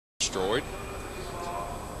destroyed.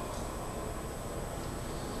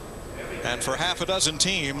 And for half a dozen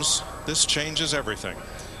teams, this changes everything.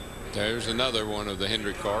 There's another one of the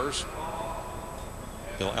Hendrick cars.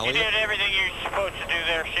 Bill Elliott. You did everything you're supposed to do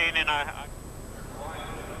there, Shane, and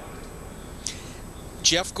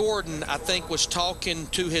Jeff Gordon, I think, was talking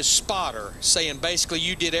to his spotter, saying basically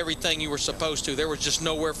you did everything you were supposed to. There was just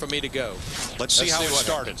nowhere for me to go. Let's see how it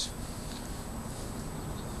started. Happens.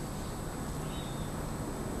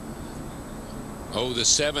 Oh, the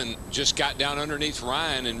 7 just got down underneath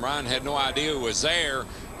Ryan, and Ryan had no idea it was there.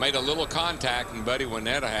 Made a little contact, and buddy, when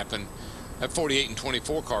that happened, that 48 and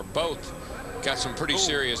 24 car both got some pretty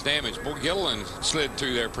serious damage. Boy, Gilliland slid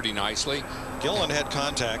through there pretty nicely. Gilliland had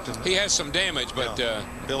contact, and he has some damage, but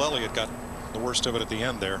Bill Elliott got the worst of it at the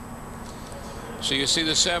end there. So you see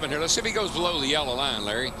the 7 here. Let's see if he goes below the yellow line,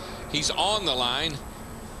 Larry. He's on the line,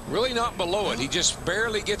 really not below it. He just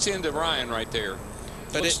barely gets into Ryan right there.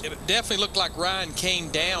 But it definitely looked like Ryan came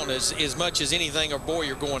down as much as anything, or boy,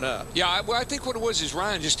 you're going up. Yeah, well, I think what it was is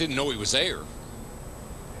Ryan just didn't know he was there.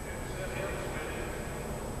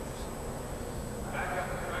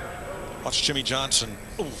 Watch Jimmy Johnson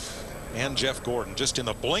and Jeff Gordon just in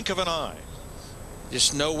the blink of an eye.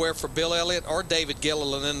 Just nowhere for Bill Elliott or David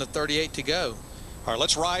Gilliland in the 38 to go. All right,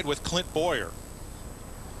 let's ride with Clint Boyer.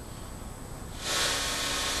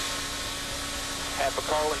 half a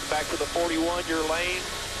car length back to the 41, your lane.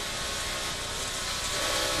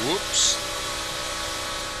 Whoops.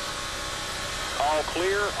 All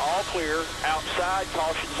clear, outside,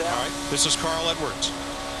 caution's out. All right, this is Carl Edwards.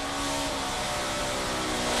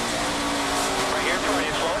 Right here in front of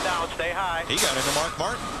you, slow it down, stay high. He got into Mark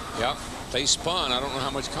Martin. Yep, they spun. I don't know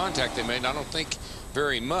how much contact they made. I don't think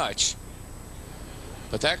very much.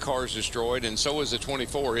 But that car is destroyed, and so is the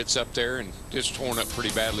 24. It's up there and just torn up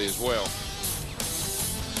pretty badly as well.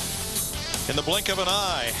 In the blink of an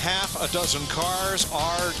eye, half a dozen cars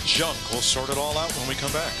are junk. We'll sort it all out when we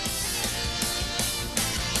come back.